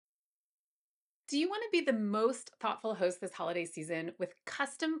Do you want to be the most thoughtful host this holiday season with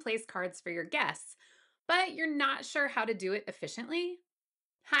custom place cards for your guests, but you're not sure how to do it efficiently?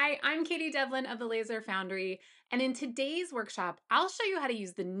 Hi, I'm Katie Devlin of the Laser Foundry, and in today's workshop, I'll show you how to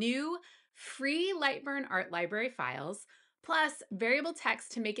use the new free LightBurn Art Library files, plus variable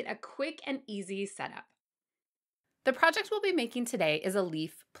text to make it a quick and easy setup. The project we'll be making today is a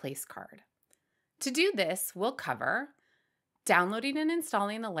leaf place card. To do this, we'll cover downloading and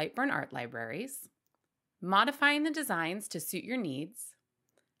installing the LightBurn Art Libraries, modifying the designs to suit your needs,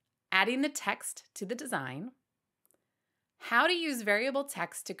 adding the text to the design, how to use variable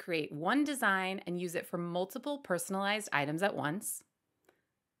text to create one design and use it for multiple personalized items at once,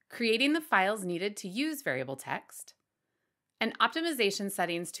 creating the files needed to use variable text, and optimization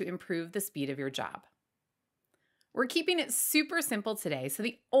settings to improve the speed of your job. We're keeping it super simple today, so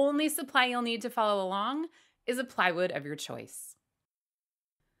the only supply you'll need to follow along is a plywood of your choice.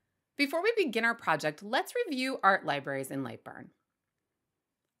 Before we begin our project, let's review art libraries in LightBurn.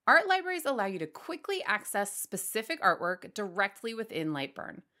 Art libraries allow you to quickly access specific artwork directly within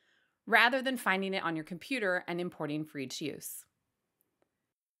LightBurn, rather than finding it on your computer and importing for each use.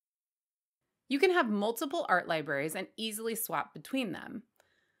 You can have multiple art libraries and easily swap between them.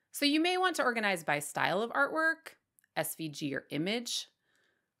 So you may want to organize by style of artwork, SVG or image,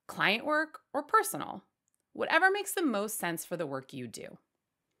 client work, or personal, whatever makes the most sense for the work you do.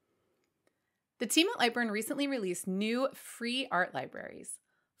 The team at LightBurn recently released new free art libraries,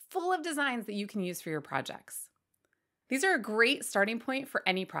 full of designs that you can use for your projects. These are a great starting point for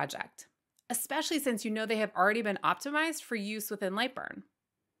any project, especially since you know they have already been optimized for use within LightBurn.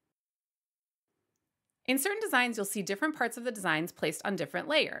 In certain designs, you'll see different parts of the designs placed on different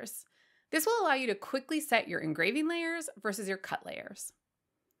layers. This will allow you to quickly set your engraving layers versus your cut layers.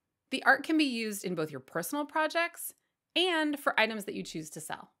 The art can be used in both your personal projects and for items that you choose to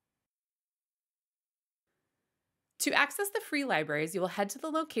sell. To access the free libraries, you will head to the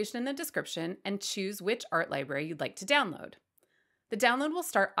location in the description and choose which art library you'd like to download. The download will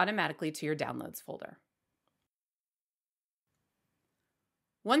start automatically to your downloads folder.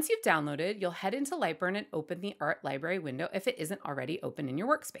 Once you've downloaded, you'll head into LightBurn and open the art library window if it isn't already open in your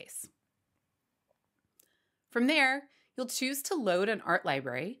workspace. From there, you'll choose to load an art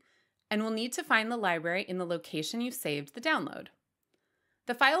library and will need to find the library in the location you saved the download.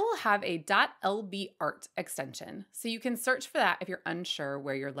 The file will have a .lbart extension, so you can search for that if you're unsure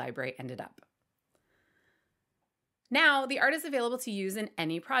where your library ended up. Now, the art is available to use in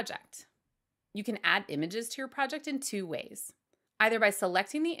any project. You can add images to your project in two ways, either by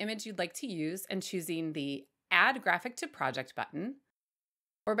selecting the image you'd like to use and choosing the Add Graphic to Project button,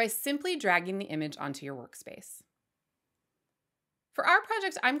 or by simply dragging the image onto your workspace. For our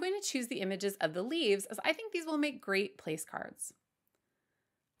project, I'm going to choose the images of the leaves as I think these will make great place cards.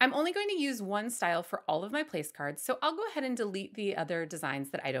 I'm only going to use one style for all of my place cards, so I'll go ahead and delete the other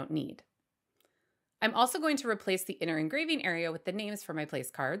designs that I don't need. I'm also going to replace the inner engraving area with the names for my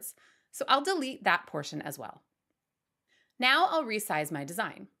place cards, so I'll delete that portion as well. Now I'll resize my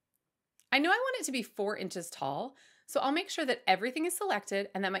design. I know I want it to be 4 inches tall, so I'll make sure that everything is selected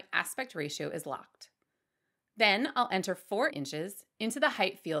and that my aspect ratio is locked. Then I'll enter 4 inches into the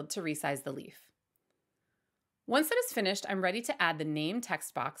height field to resize the leaf. Once that is finished, I'm ready to add the name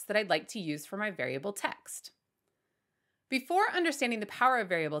text box that I'd like to use for my variable text. Before understanding the power of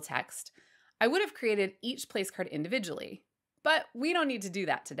variable text, I would have created each place card individually, but we don't need to do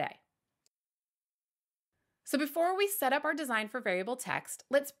that today. So before we set up our design for variable text,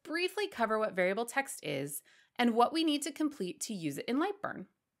 let's briefly cover what variable text is and what we need to complete to use it in LightBurn.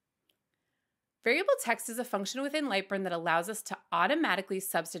 Variable text is a function within LightBurn that allows us to automatically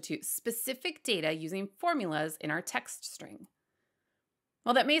substitute specific data using formulas in our text string.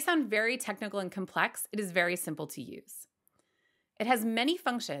 While that may sound very technical and complex, it is very simple to use. It has many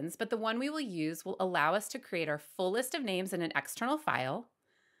functions, but the one we will use will allow us to create our full list of names in an external file,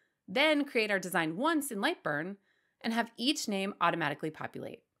 then create our design once in LightBurn, and have each name automatically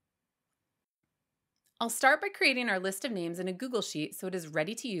populate. I'll start by creating our list of names in a Google Sheet so it is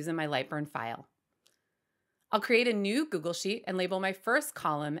ready to use in my LightBurn file. I'll create a new Google Sheet and label my first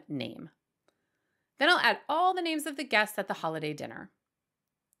column Name. Then I'll add all the names of the guests at the holiday dinner.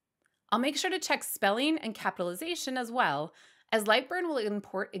 I'll make sure to check spelling and capitalization as well, as LightBurn will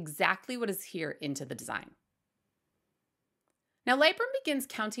import exactly what is here into the design. Now LightBurn begins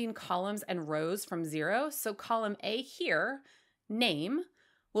counting columns and rows from 0, so column A here, Name,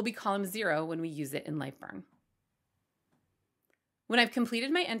 will be column 0 when we use it in LightBurn. When I've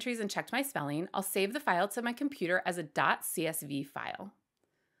completed my entries and checked my spelling, I'll save the file to my computer as a .csv file.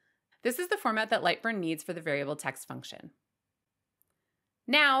 This is the format that LightBurn needs for the variable text function.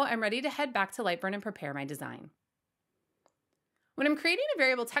 Now I'm ready to head back to LightBurn and prepare my design. When I'm creating a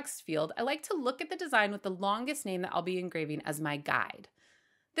variable text field, I like to look at the design with the longest name that I'll be engraving as my guide.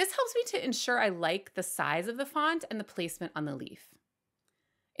 This helps me to ensure I like the size of the font and the placement on the leaf.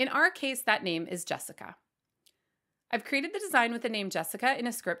 In our case, that name is Jessica. I've created the design with the name Jessica in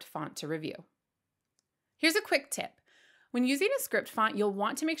a script font to review. Here's a quick tip. When using a script font, you'll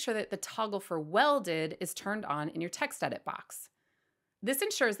want to make sure that the toggle for welded is turned on in your text edit box. This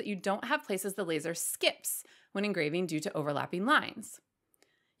ensures that you don't have places the laser skips when engraving due to overlapping lines.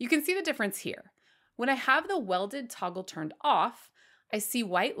 You can see the difference here. When I have the welded toggle turned off, I see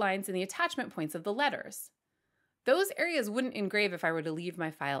white lines in the attachment points of the letters. Those areas wouldn't engrave if I were to leave my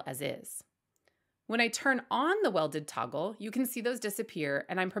file as is. When I turn on the welded toggle, you can see those disappear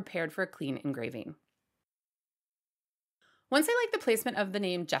and I'm prepared for a clean engraving. Once I like the placement of the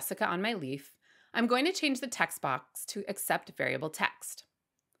name Jessica on my leaf, I'm going to change the text box to accept variable text.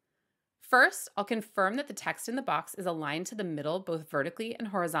 First, I'll confirm that the text in the box is aligned to the middle both vertically and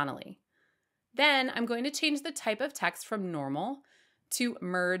horizontally. Then I'm going to change the type of text from normal to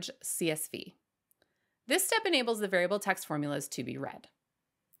merge CSV. This step enables the variable text formulas to be read.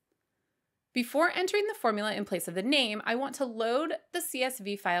 Before entering the formula in place of the name, I want to load the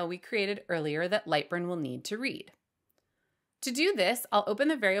CSV file we created earlier that LightBurn will need to read. To do this, I'll open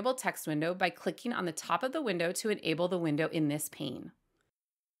the variable text window by clicking on the top of the window to enable the window in this pane.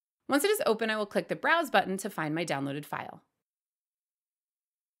 Once it is open, I will click the Browse button to find my downloaded file.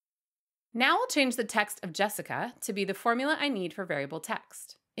 Now I'll change the text of Jessica to be the formula I need for variable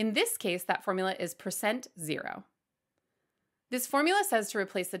text. In this case, that formula is %0. This formula says to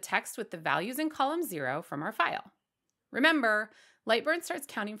replace the text with the values in column 0 from our file. Remember, LightBurn starts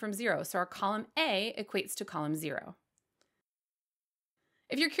counting from 0, so our column A equates to column 0.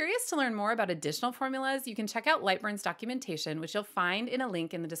 If you're curious to learn more about additional formulas, you can check out LightBurn's documentation, which you'll find in a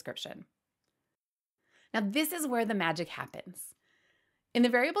link in the description. Now this is where the magic happens. In the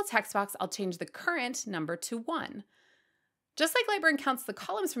variable text box, I'll change the current number to 1. Just like LightBurn counts the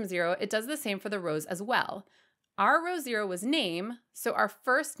columns from 0, it does the same for the rows as well. Our row 0 was name, so our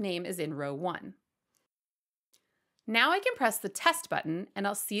first name is in row 1. Now I can press the test button and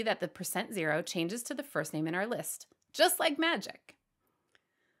I'll see that the %0 changes to the first name in our list, just like magic.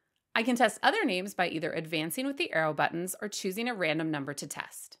 I can test other names by either advancing with the arrow buttons or choosing a random number to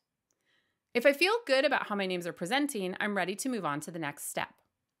test. If I feel good about how my names are presenting, I'm ready to move on to the next step.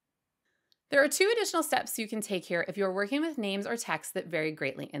 There are 2 additional steps you can take here if you're working with names or text that vary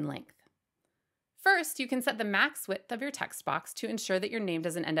greatly in length. First, you can set the max width of your text box to ensure that your name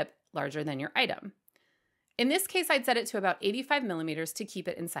doesn't end up larger than your item. In this case, I'd set it to about 85 millimeters to keep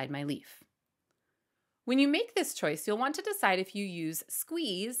it inside my leaf. When you make this choice, you'll want to decide if you use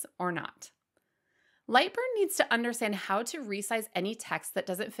squeeze or not. LightBurn needs to understand how to resize any text that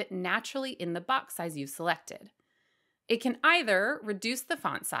doesn't fit naturally in the box size you've selected. It can either reduce the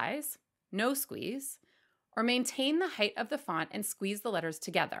font size, no squeeze, or maintain the height of the font and squeeze the letters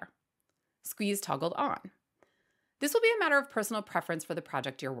together. Squeeze toggled on. This will be a matter of personal preference for the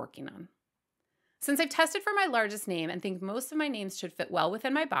project you're working on. Since I've tested for my largest name and think most of my names should fit well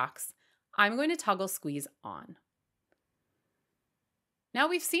within my box, I'm going to toggle squeeze on. Now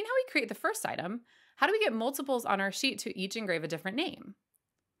we've seen how we create the first item. How do we get multiples on our sheet to each engrave a different name?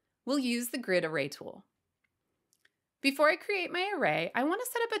 We'll use the grid array tool. Before I create my array, I want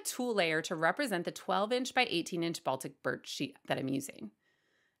to set up a tool layer to represent the 12-inch by 18-inch Baltic birch sheet that I'm using.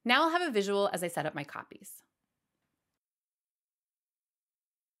 Now I'll have a visual as I set up my copies.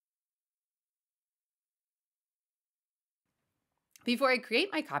 Before I create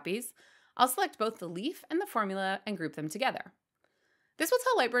my copies, I'll select both the leaf and the formula and group them together. This will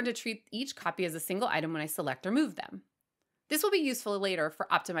tell LightBurn to treat each copy as a single item when I select or move them. This will be useful later for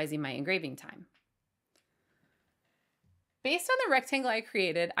optimizing my engraving time. Based on the rectangle I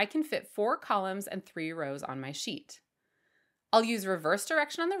created, I can fit 4 columns and 3 rows on my sheet. I'll use reverse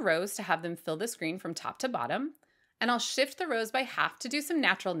direction on the rows to have them fill the screen from top to bottom, and I'll shift the rows by half to do some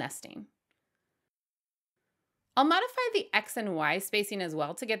natural nesting. I'll modify the X and Y spacing as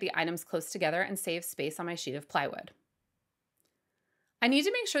well to get the items close together and save space on my sheet of plywood. I need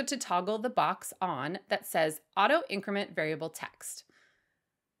to make sure to toggle the box on that says Auto Increment Variable Text,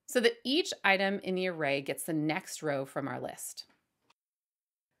 so that each item in the array gets the next row from our list.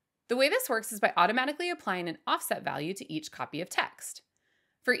 The way this works is by automatically applying an offset value to each copy of text.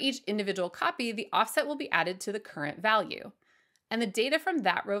 For each individual copy, the offset will be added to the current value, and the data from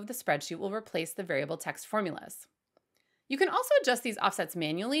that row of the spreadsheet will replace the variable text formulas. You can also adjust these offsets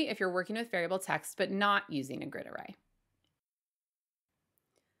manually if you're working with variable text but not using a grid array.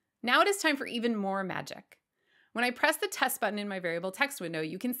 Now it is time for even more magic. When I press the test button in my variable text window,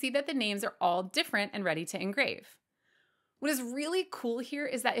 you can see that the names are all different and ready to engrave. What is really cool here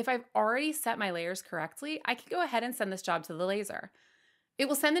is that if I've already set my layers correctly, I can go ahead and send this job to the laser. It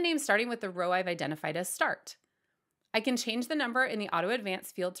will send the name starting with the row I've identified as start. I can change the number in the auto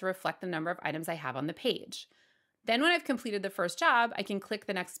advance field to reflect the number of items I have on the page. Then when I've completed the first job, I can click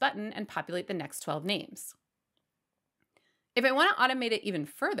the next button and populate the next 12 names. If I want to automate it even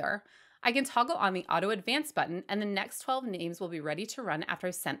further, I can toggle on the auto advance button and the next 12 names will be ready to run after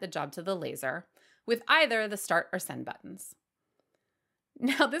I've sent the job to the laser with either the start or send buttons.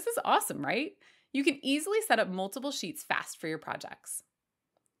 Now this is awesome, right? You can easily set up multiple sheets fast for your projects.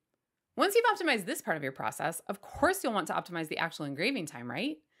 Once you've optimized this part of your process, of course you'll want to optimize the actual engraving time,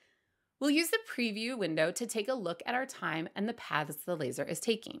 right? We'll use the preview window to take a look at our time and the paths the laser is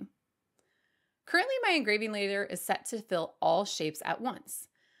taking. Currently, my engraving laser is set to fill all shapes at once.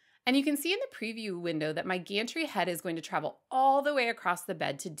 And you can see in the preview window that my gantry head is going to travel all the way across the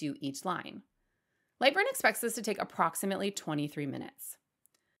bed to do each line. LightBurn expects this to take approximately 23 minutes.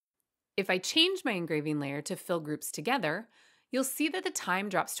 If I change my engraving layer to fill groups together, you'll see that the time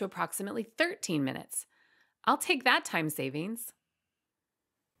drops to approximately 13 minutes. I'll take that time savings.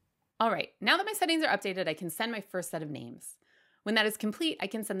 All right, now that my settings are updated, I can send my first set of names. When that is complete, I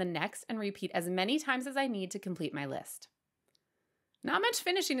can send the next and repeat as many times as I need to complete my list. Not much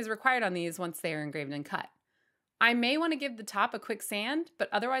finishing is required on these once they are engraved and cut. I may want to give the top a quick sand, but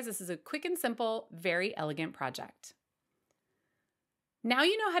otherwise this is a quick and simple, very elegant project. Now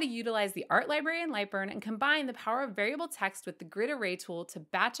you know how to utilize the Art Library in LightBurn and combine the power of variable text with the grid array tool to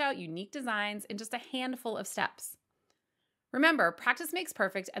batch out unique designs in just a handful of steps. Remember, practice makes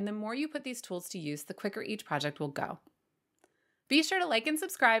perfect, and the more you put these tools to use, the quicker each project will go. Be sure to like and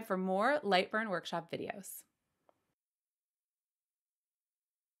subscribe for more LightBurn workshop videos.